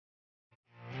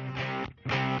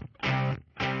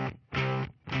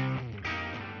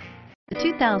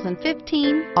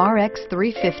2015 RX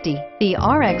 350. The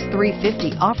RX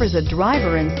 350 offers a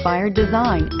driver-inspired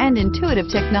design and intuitive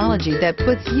technology that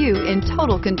puts you in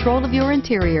total control of your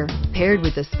interior. Paired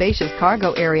with a spacious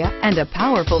cargo area and a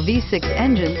powerful V6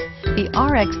 engine, the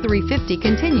RX 350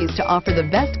 continues to offer the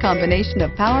best combination of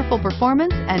powerful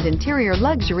performance and interior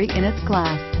luxury in its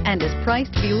class, and is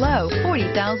priced below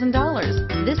 $40,000.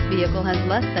 This vehicle has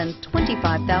less than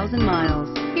 25,000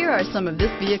 miles. Here are some of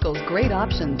this vehicle's great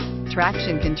options: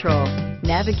 traction control,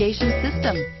 navigation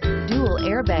system, dual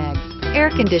airbags, air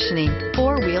conditioning,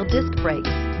 four-wheel disc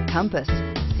brakes, compass,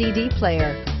 CD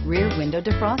player, rear window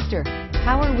defroster,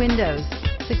 power windows,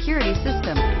 security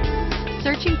system.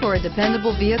 Searching for a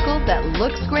dependable vehicle that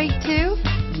looks great too?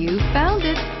 You found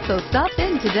it, so stop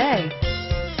in today.